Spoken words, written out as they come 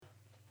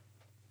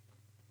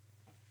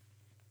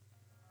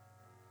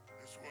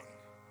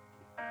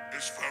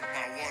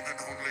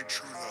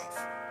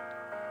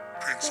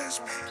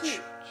Princess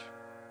Peach.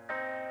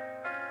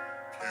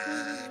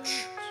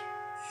 Peach,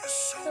 you're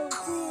so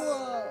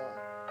cool.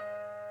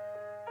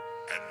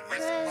 And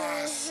with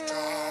my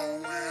star,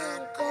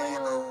 we're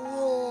gonna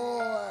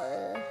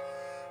rule.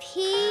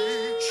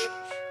 Peach,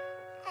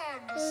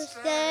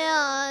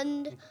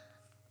 understand.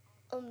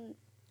 All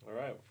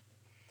right.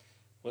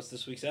 What's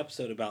this week's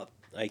episode about,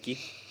 Ike?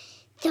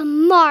 The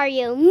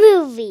Mario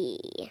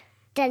movie.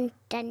 Dun,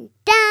 dun,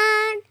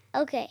 dun.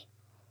 Okay.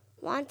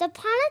 Once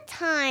upon a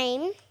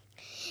time,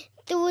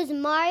 there was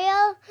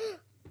Mario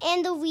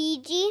and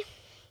Luigi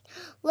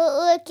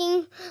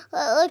looking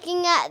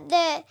at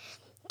their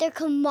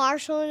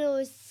commercial, and it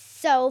was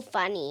so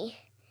funny.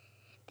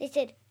 They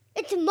said,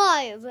 "It's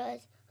Mario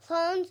Bros.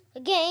 Phones, a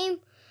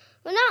game.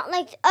 We're not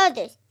like the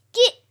others.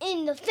 Get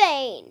in the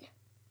vein."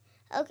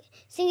 Okay,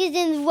 singers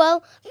in the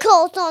row,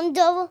 calls on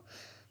double.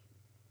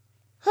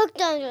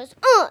 Hooked on yours.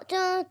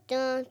 Dun,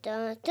 dun,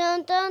 dun,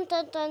 dun, dun,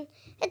 dun, dun.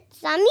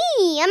 It's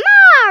me,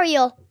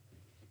 Mario,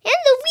 and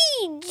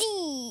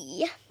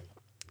Luigi.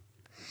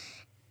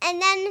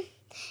 And then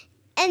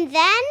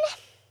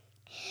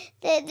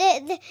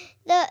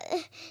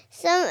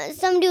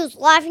somebody was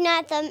laughing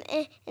at them,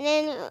 and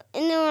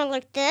they were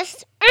like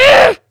this.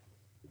 And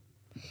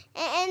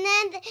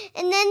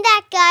then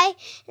that guy,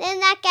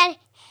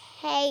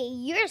 hey,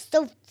 you're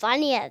so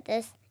funny at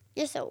this.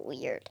 You're so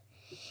weird.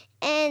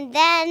 And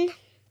then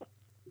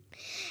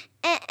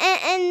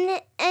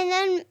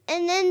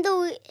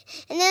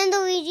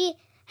Luigi,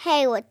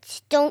 hey,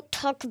 don't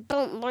talk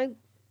about my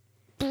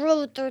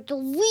brother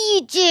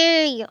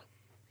Luigi.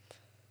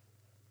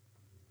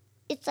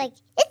 It's like,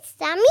 it's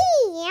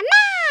me,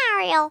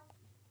 Mario.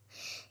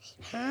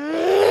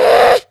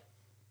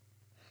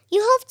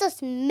 You helped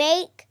us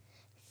make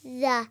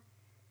the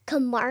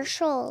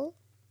commercial,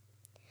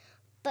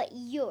 but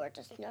you're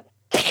just not.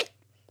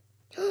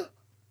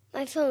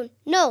 My phone.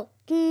 No.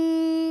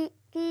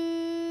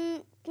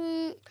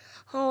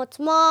 Oh, it's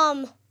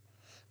Mom.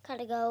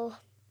 Gotta go.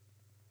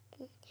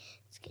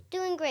 It's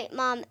doing great,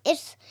 Mom.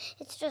 It's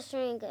just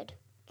doing good.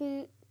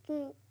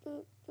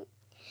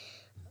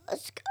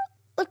 Let's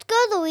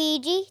go,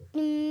 Luigi.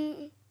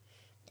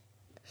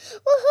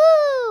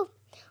 Woohoo!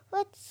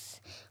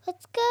 Let's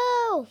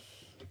go.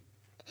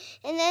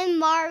 And then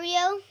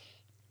Mario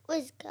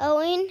was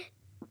going,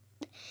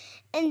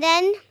 and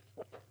then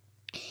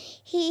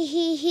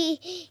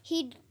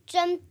he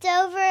jumped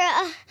over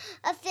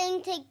a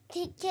thing to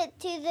get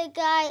to the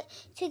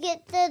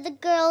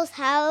girl's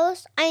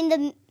house,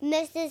 the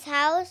Mrs.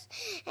 house,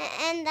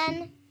 and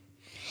then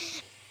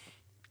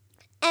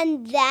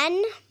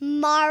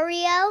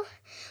Mario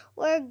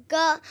was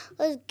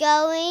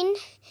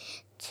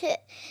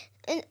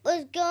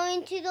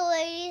going to the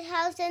lady's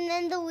house, and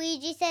then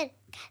Luigi said,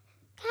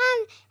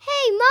 "Come,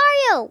 hey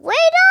Mario,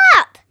 wait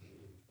up!"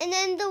 And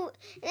then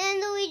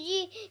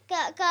Luigi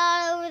got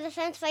over the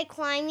fence by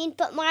climbing,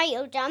 but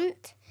Mario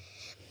jumped.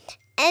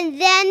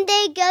 And then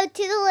they go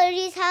to the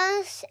lady's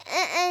house,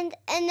 and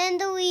then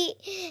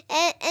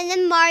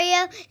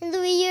Mario and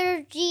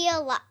Luigi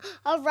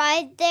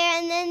arrived there,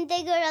 and then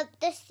they go up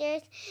the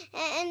stairs,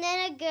 and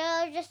then a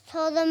girl just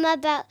told them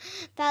about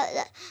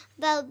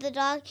the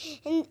dog,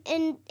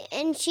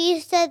 and she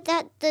said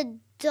that the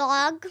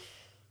dog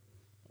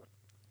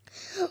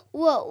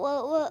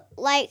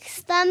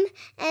likes them,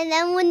 and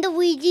then when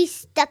Luigi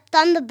stepped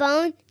on the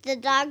bone, the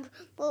dog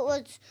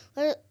was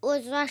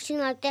rushing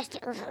like this.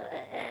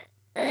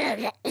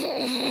 And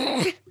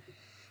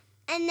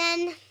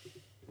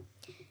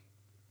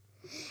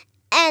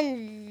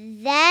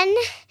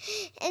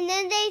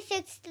then they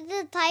fixed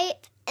the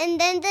pipe, and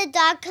then the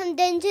dog comes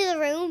into the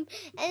room,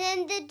 and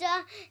then the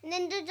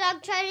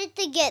dog tried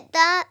to get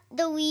the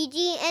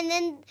Luigi, and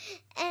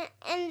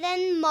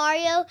then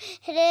Mario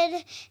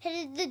hit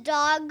the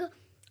dog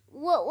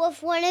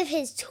with one of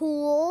his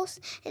tools,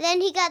 and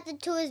then he got the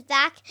tools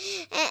back,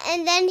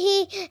 and then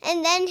he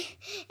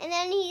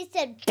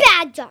said,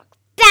 "Bad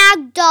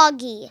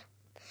doggy,"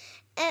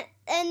 and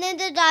then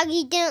the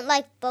doggy didn't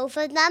like both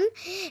of them,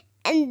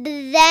 and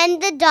then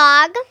the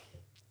dog,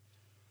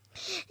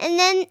 and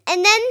then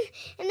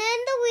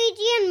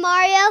Luigi and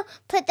Mario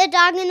put the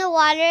dog in the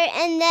water,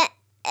 and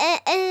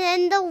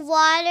then the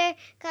water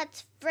got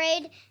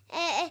sprayed,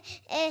 and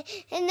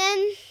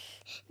then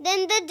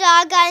the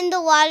dog got in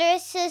the water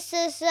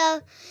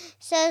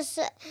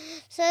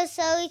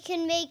so he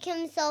can make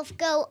himself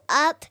go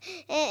up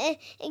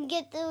and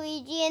get the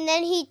Luigi, and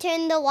then he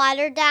turned the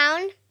water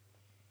down.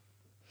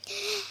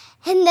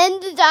 And then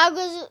the dog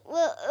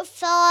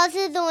fell out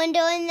of the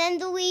window, and then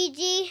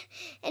Luigi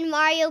and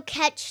Mario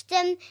catched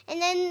him,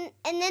 and then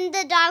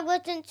the dog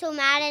wasn't so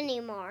mad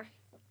anymore.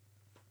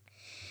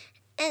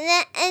 And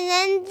then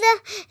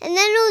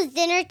it was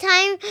dinner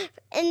time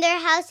in their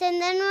house,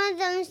 and then one of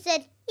them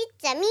said,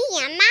 "It's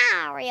me,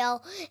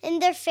 Mario,"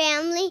 and their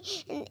family,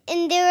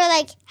 and they were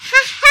like,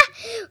 "Ha ha!"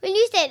 When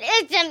you said,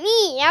 "It's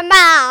me,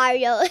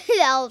 Mario,"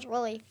 that was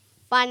really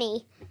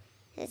funny.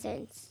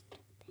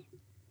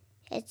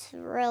 It's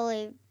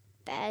really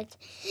bad.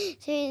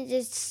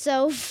 It's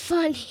so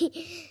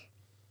funny.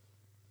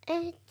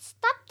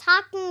 stop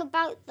talking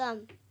about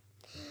them,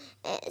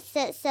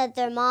 said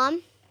their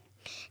mom.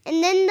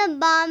 And then the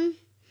mom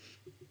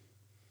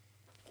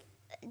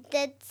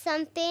did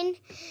something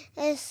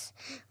with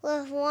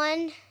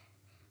one,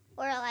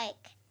 or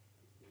like,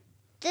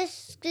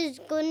 this is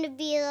going to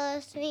be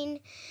the thing,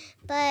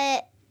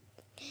 but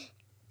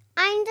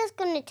I'm just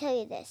going to tell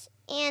you this.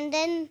 And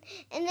then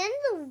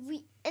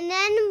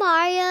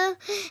Mario,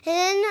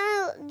 and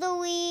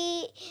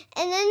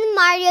then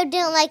Mario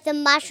didn't like the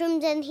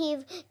mushrooms, and he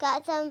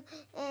got them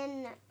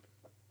in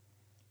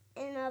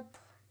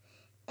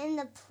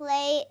the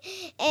plate,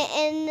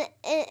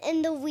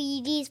 in the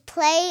Wheaties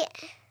plate,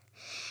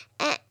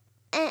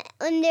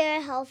 and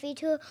they're healthy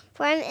too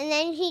for him. And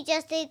then he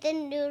just ate the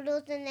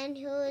noodles, and then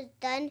he was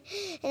done.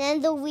 And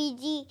then the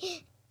Ouija,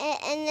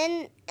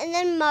 and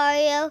then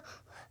Mario,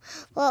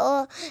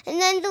 and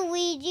then the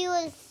Ouija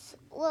was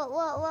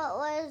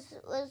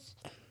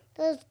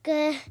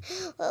good.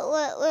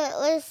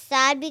 Was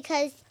sad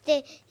because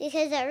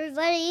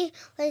everybody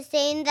was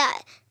saying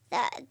that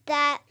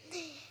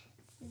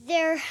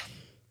their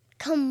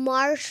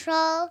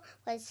commercial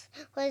was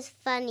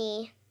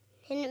funny,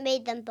 and it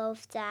made them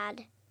both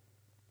sad.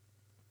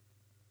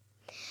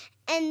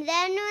 And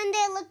then when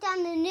they looked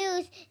on the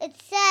news, it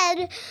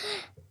said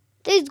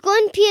there's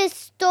going to be a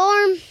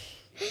storm.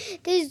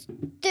 There's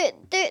going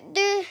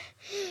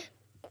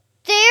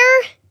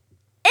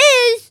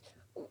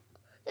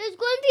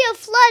to be a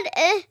flood,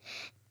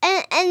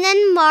 and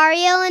then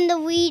Mario and the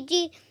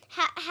Luigi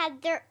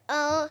had their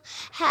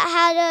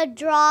had a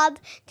job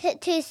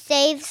to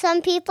save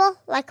some people,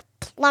 like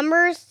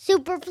plumbers,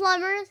 super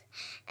plumbers.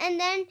 And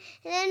then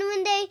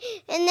when they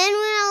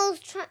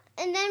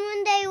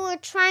were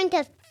trying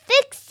to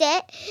fix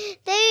it,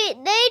 they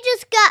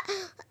just got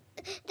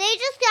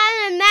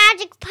a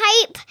magic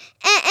pipe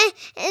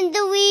and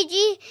the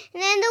Luigi,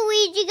 and then the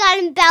Luigi got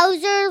in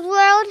Bowser's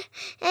world,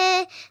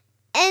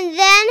 and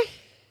then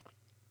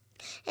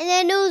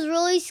it was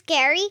really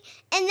scary.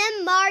 And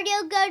then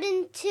Mario got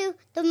into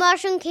the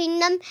Mushroom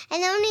Kingdom,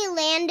 and then when he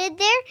landed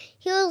there,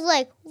 he was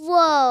like,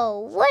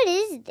 "Whoa, what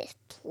is this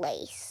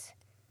place?"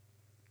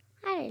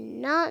 I did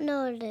not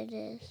know what it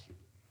is,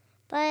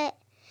 but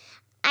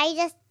I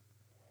just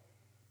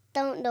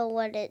don't know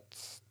what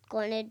it's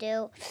going to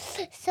do.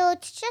 So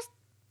it's just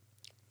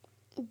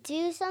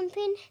do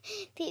something.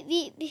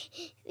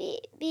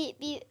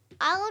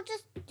 I'll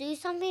just do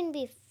something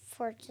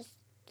before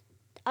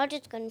I'm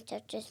just gonna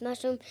touch this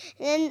mushroom,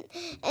 and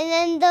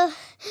then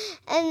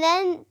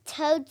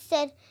Toad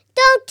said,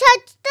 "Don't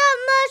touch the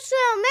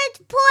mushroom! It's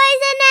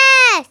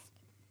poisonous!"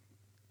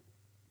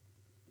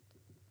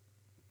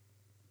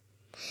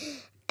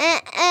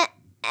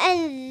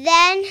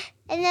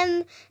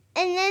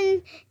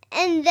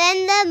 And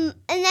then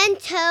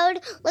Toad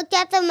looked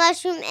at the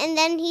mushroom, and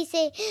then he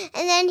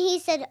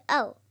said,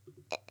 "Oh,"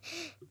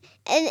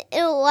 and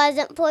it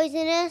wasn't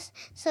poisonous.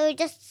 So we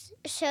just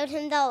showed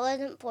him that it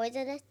wasn't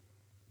poisonous.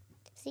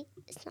 See,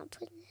 it's not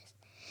poisonous.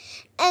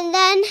 And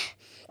then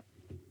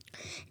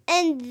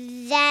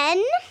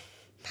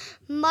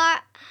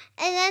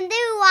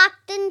they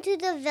walked into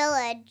the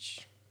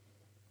village.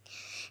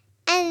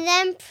 And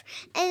then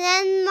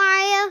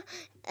Mario,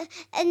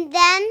 and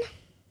then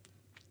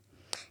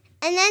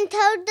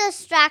Toad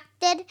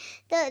distracted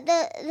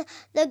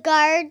the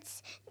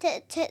guards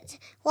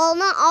well,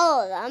 not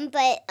all of them,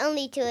 but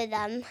only 2 of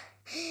them.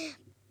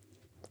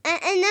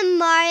 And then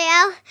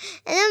Mario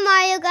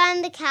got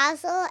in the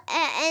castle,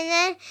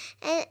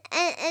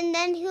 and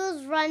then he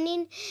was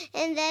running,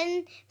 and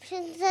then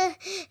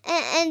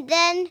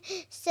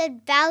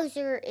said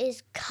Bowser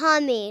is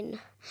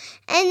coming,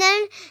 and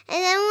then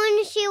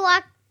when she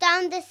walked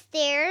down the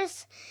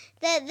stairs,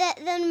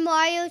 then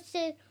Mario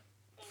said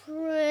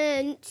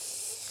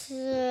Princess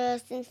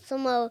in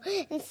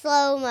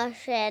slow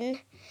motion.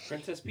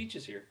 Princess Peach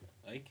is here,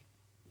 Ike.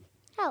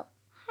 Oh,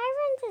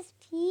 hi, Princess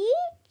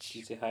Peach. Can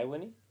you say hi,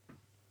 Winnie?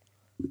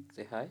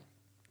 Say hi.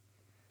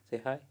 Say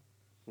hi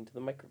into the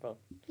microphone.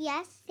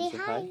 Yes, say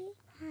hi.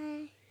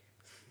 Hi.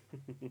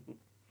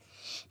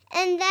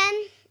 And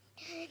then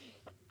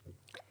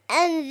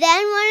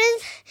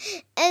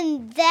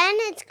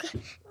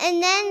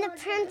the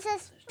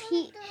Princess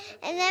Peach,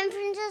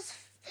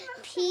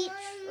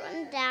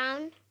 run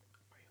down.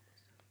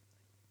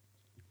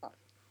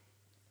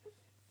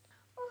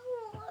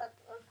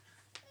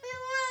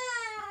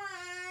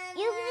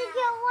 You can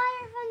get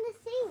water from the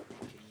sink.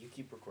 Okay, you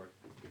keep recording.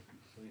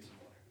 Please some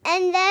water.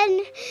 And then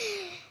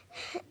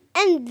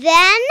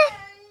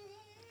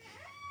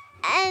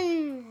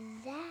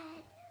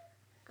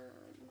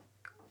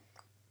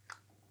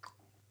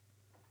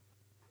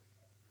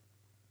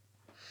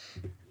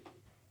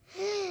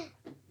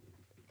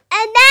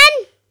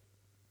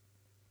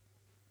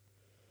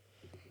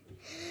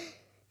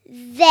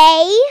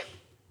they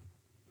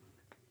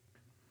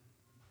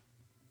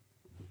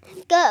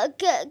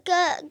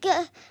go,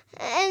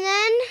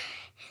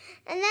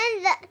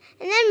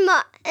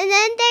 and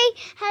then they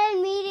had a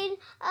meeting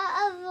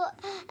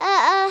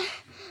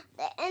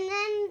and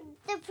then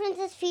the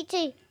Princess Peach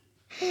said,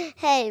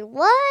 "Hey,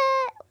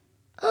 what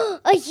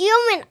A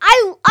human.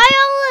 I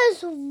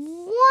always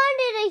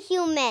wanted a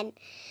human.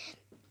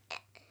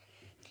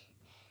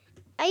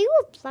 Are you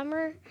a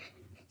plumber?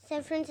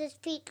 Said Princess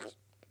Peach.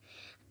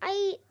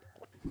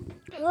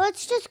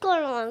 Let's just go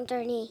on a long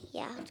journey.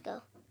 Yeah, let's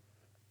go.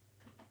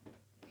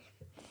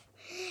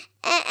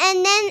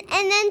 And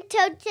then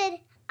Toad said,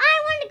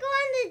 I want to go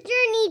on the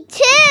journey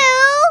too.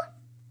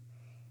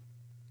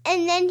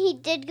 And then he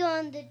did go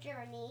on the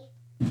journey.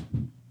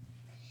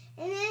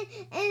 And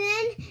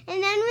then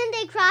when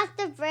they crossed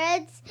the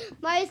bridge,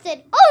 Mario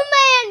said, "Oh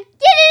man,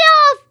 get it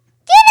off!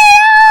 Get it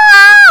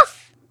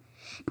off!"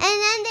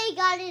 And then they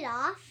got it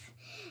off.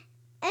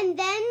 And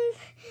then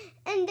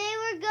they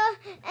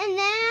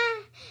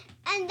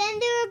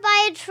were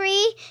by a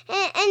tree,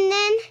 and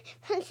then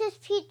Princess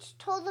Peach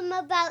told them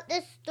about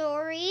the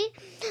story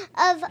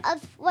of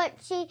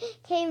what she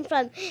came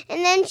from.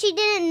 And then she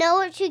didn't know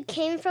what she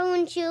came from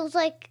when she was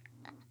like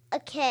a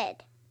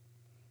kid.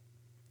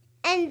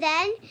 And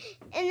then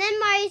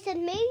Mario said,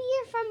 "Maybe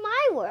you're from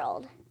my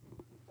world."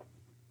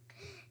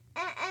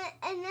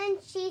 And then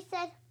she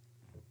said,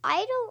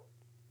 I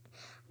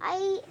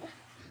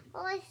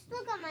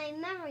still got my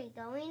memory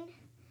going.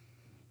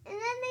 And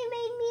then they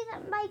made me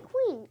my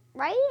queen,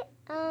 right?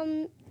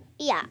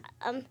 Yeah.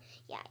 I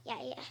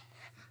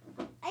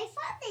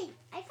thought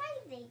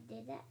they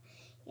did that.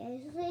 Yeah,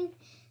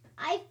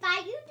 I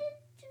thought you did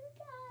do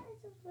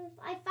that.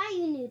 I thought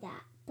you knew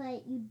that,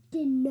 but you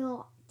did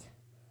not.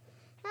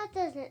 That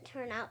doesn't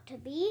turn out to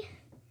be.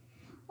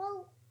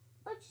 Well,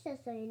 what's this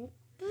thing?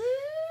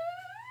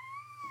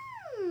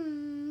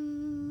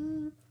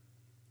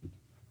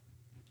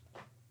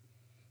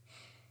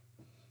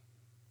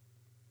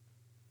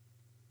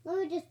 Let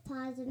me just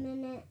pause a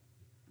minute.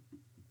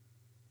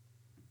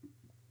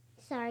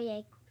 Sorry,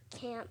 I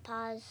can't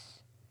pause.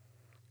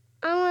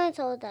 I want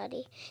to tell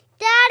Daddy.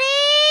 Daddy!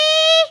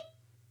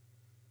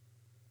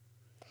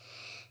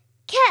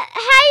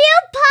 How do you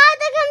pause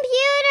the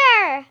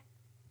computer?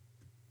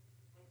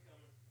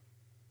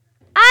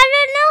 I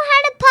don't know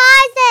how to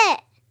pause it.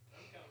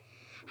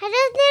 I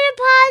just need to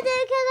pause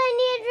it because I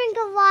need a drink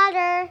of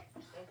water.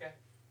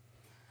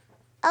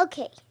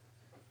 Okay.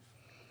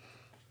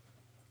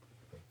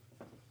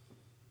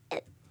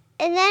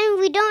 And then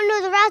we don't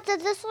know the rest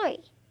of the story.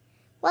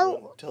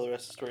 Well, We'll tell the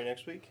rest of the story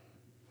next week.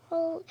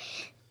 Well,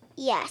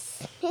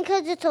 yes,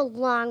 because it's a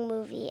long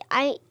movie.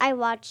 I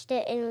watched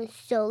it and it was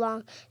so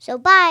long. So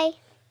bye.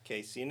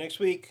 Okay, see you next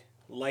week.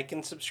 Like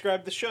and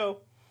subscribe the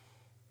show.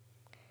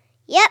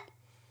 Yep.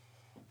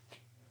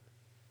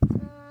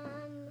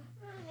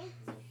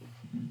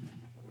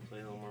 Play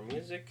a little more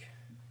music.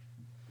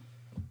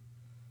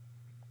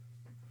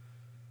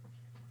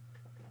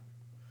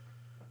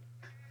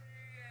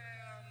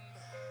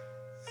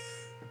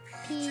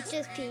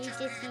 Peaches.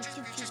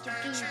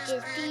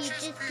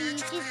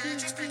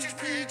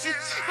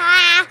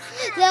 I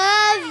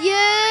love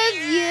you.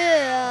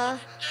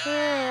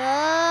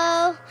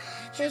 Oh,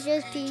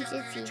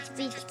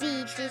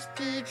 peaches.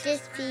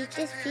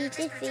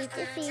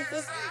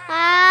 I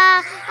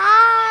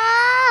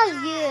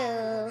love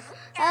you.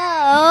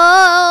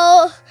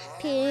 Oh,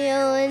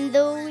 Pino and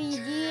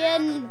Luigi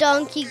and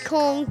Donkey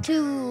Kong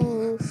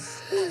too.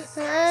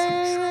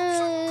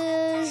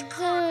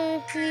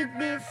 Keep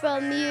me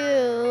from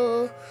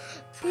you.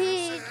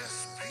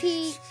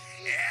 Peach,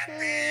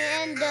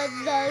 end of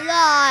the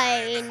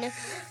line.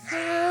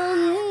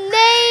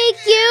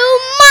 Make you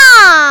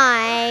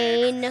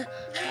mine.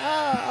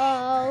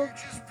 Oh,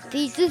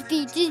 peaches.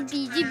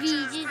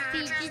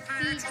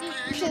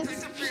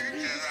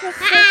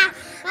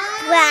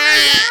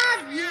 Wow.